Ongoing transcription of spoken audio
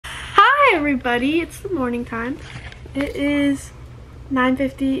Hi everybody, it's the morning time. It is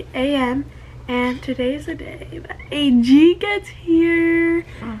 9:50 a.m. and today is the day that AG gets here.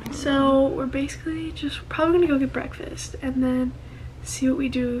 So we're basically just probably gonna go get breakfast and then see what we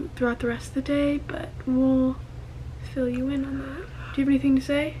do throughout the rest of the day, but we'll fill you in on that. Do you have anything to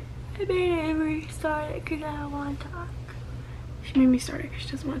say? I made Avery start it because I don't want to talk. She made me start it because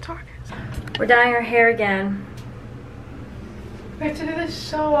she doesn't want to talk. So. We're dyeing our hair again. We have to do this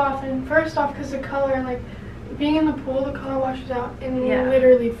so often. First off, because the color, like, being in the pool, the color washes out in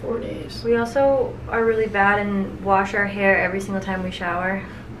literally 4 days. We also are really bad and wash our hair every single time we shower.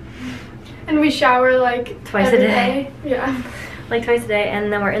 And we shower, like, twice a day. Yeah. Like twice a day,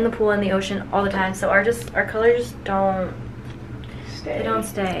 and then we're in the pool in the ocean all the time. So our color just don't stay. They don't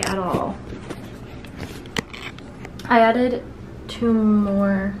stay at all. I added 2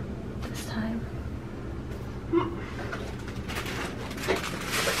 more this time.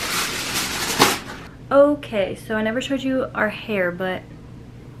 Okay, so I never showed you our hair, but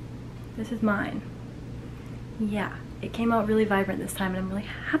this is mine. Yeah, it came out really vibrant this time and I'm really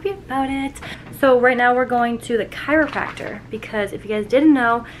happy about it. So right now we're going to the chiropractor because if you guys didn't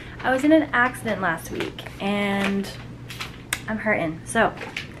know, I was in an accident last week and I'm hurting. So,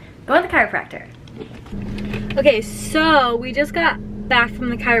 going to the chiropractor. Okay, so we just got back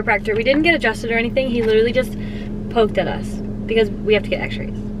from the chiropractor. We didn't get adjusted or anything. He literally just poked at us because we have to get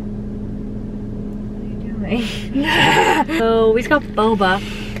x-rays. So we just got boba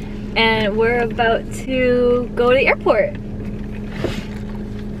and we're about to go to the airport.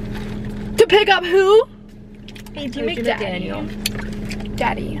 To pick up who? AG Mcdaniel.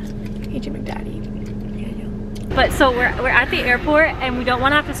 Daddy. AG Mcdaniel. But so we're at the airport and we don't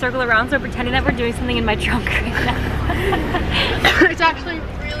want to have to circle around, so we're pretending that we're doing something in my trunk right now. It's actually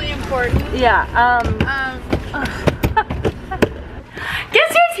really important. Yeah. Guess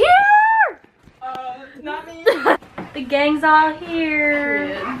who's here? Not me. The gang's all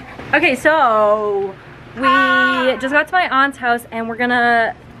here. Okay, so we just got to my aunt's house and we're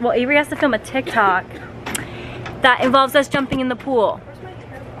gonna, well, Avery has to film a TikTok that involves us jumping in the pool.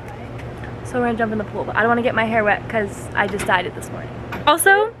 So we're gonna jump in the pool, but I don't want to get my hair wet because I just dyed it this morning.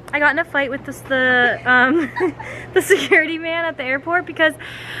 Also, I got in a fight with the security man at the airport because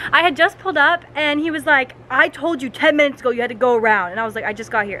I had just pulled up and he was like, I told you 10 minutes ago you had to go around. And I was like, I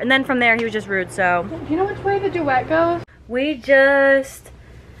just got here. And then from there he was just rude, so. Do you know which way the duet goes? We just,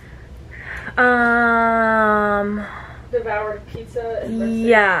 devoured pizza and breadsticks.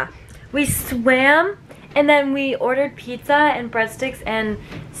 yeah. We swam and then we ordered pizza and breadsticks and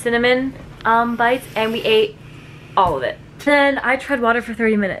cinnamon bites and we ate all of it. Then I tread water for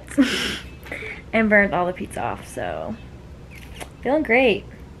 30 minutes and burned all the pizza off, so feeling great.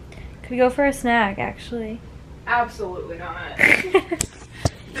 Could we go for a snack, actually? Absolutely not.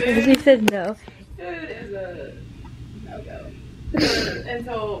 He said no. Food is a no-go.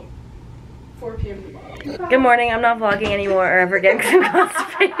 Until 4 p.m. tomorrow. Good morning, I'm not vlogging anymore or ever again because I'm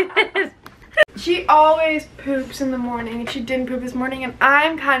constipated. She always poops in the morning and she didn't poop this morning and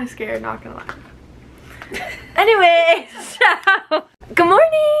I'm kind of scared, not gonna lie. Anyway, so good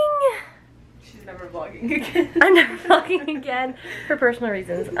morning. She's never vlogging again. I'm never vlogging again for personal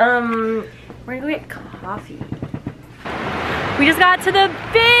reasons. We're gonna go get coffee. We just got to the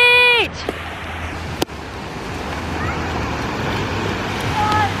beach.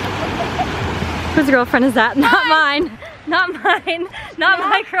 Whose girlfriend is that? Not mine. Not mine. Not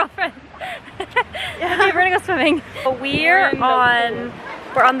my girlfriend. Okay, we're gonna go swimming.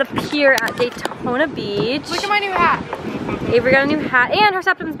 We're on the pier at Daytona Beach. Look at my new hat. Avery got a new hat and her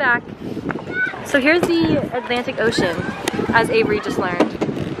septum's back. So here's the Atlantic Ocean, as Avery just learned.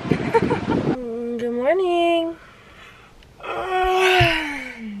 Good morning.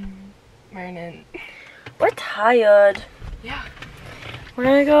 Morning. We're tired. Yeah. We're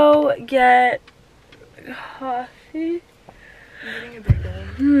gonna go get coffee. I'm getting a big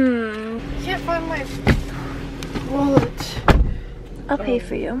one. Can't find my wallet. I'll pay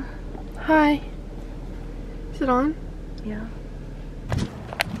for you. Hi. Is it on? Yeah.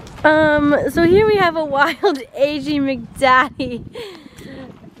 So here we have a wild AG McDaddy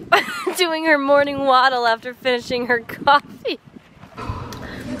doing her morning waddle after finishing her coffee.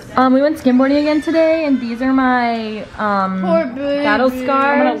 We went skim-boarding again today, and these are my battle scars.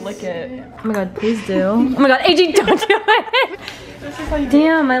 I'm gonna lick it. Oh my god, please do. Oh my god, AG, don't do it!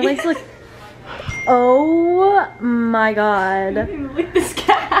 Damn, my legs look. Oh my god. Lick the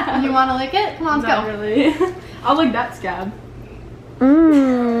scab. You wanna lick it? Come on, let's go. Really. I'll lick that scab.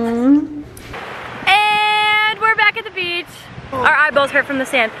 And we're back at the beach. Our eyeballs hurt from the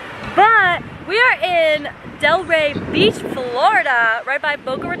sand. But We are in Delray Beach, Florida, right by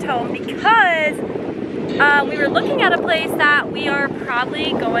Boca Raton, because we were looking at a place that we are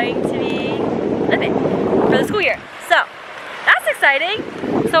probably going to be living for the school year. So that's exciting.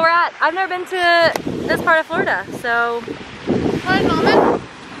 So I've never been to this part of Florida, so. Hi, Mama.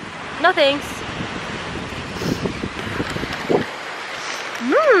 No thanks.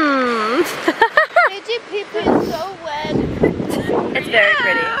 Itchy pee-pee is so wet. It's very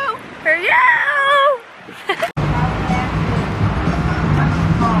pretty. For you!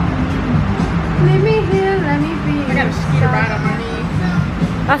 Leave me here, let me be. I got a skeeter right on my knee.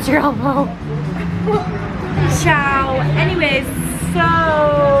 That's your elbow. Ciao. Anyways, so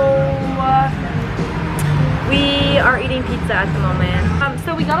we are eating pizza at the moment.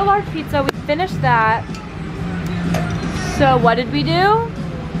 So we got a large pizza. We finished that. So what did we do?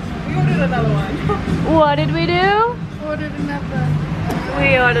 We ordered another one. What did we do? Ordered another.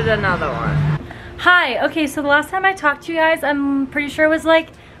 We ordered another one. Hi. Okay, so the last time I talked to you guys, I'm pretty sure it was like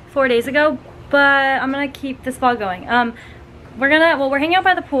 4 days ago, but I'm gonna keep this vlog going. We're hanging out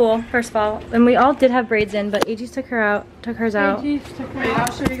by the pool, first of all, and we all did have braids in, but AG's took hers out. Wait,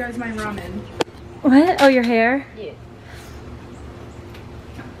 I'll show you guys my ramen. What? Oh, your hair? Yeah.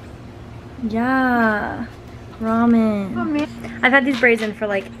 Yeah. Ramen. Oh, man. I've had these braids in for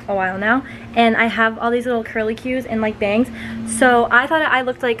like a while now, and I have all these little curly cues and like bangs. So I thought I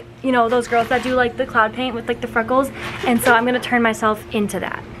looked like, you know, those girls that do like the cloud paint with like the freckles, and so I'm gonna turn myself into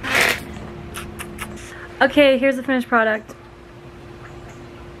that. Okay, here's the finished product.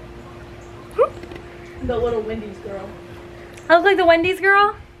 The little Wendy's girl. I look like the Wendy's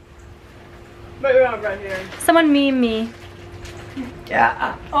girl? But you're not right here. Someone meme me.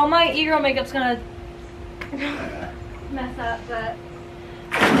 Yeah. Oh, my e-girl makeup's gonna mess up, but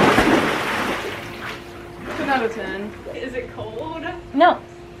 10 out of 10. Is it cold? no.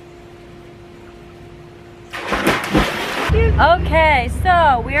 Okay,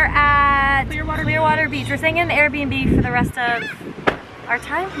 so we're at Clearwater Beach. We're staying in an Airbnb for the rest of our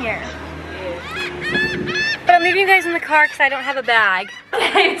time here. But I'm leaving you guys in the car because I don't have a bag.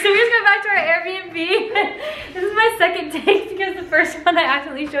 Okay, so we're just going back to our Airbnb. This is my second take because the first one I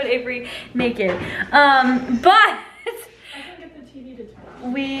accidentally showed Avery naked. But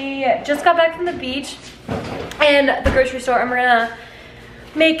we just got back from the beach and the grocery store, and we're gonna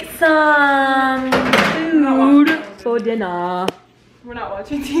make some food for dinner. We're not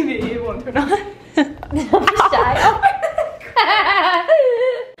watching TV. It won't turn on. Don't be shy.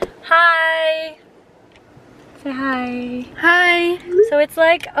 Hi. Say hi. Hi. So it's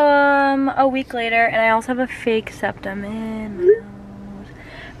like a week later, and I also have a fake septum in my nose,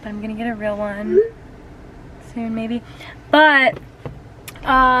 but I'm gonna get a real one soon, maybe. But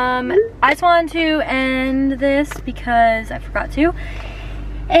I just wanted to end this because I forgot to,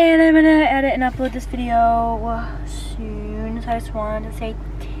 and I'm gonna edit and upload this video soon. So I just wanted to say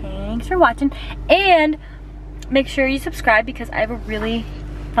thanks for watching, and make sure you subscribe because I have a really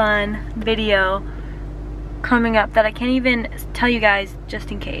fun video coming up that I can't even tell you guys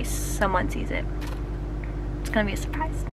just in case someone sees it. It's gonna be a surprise.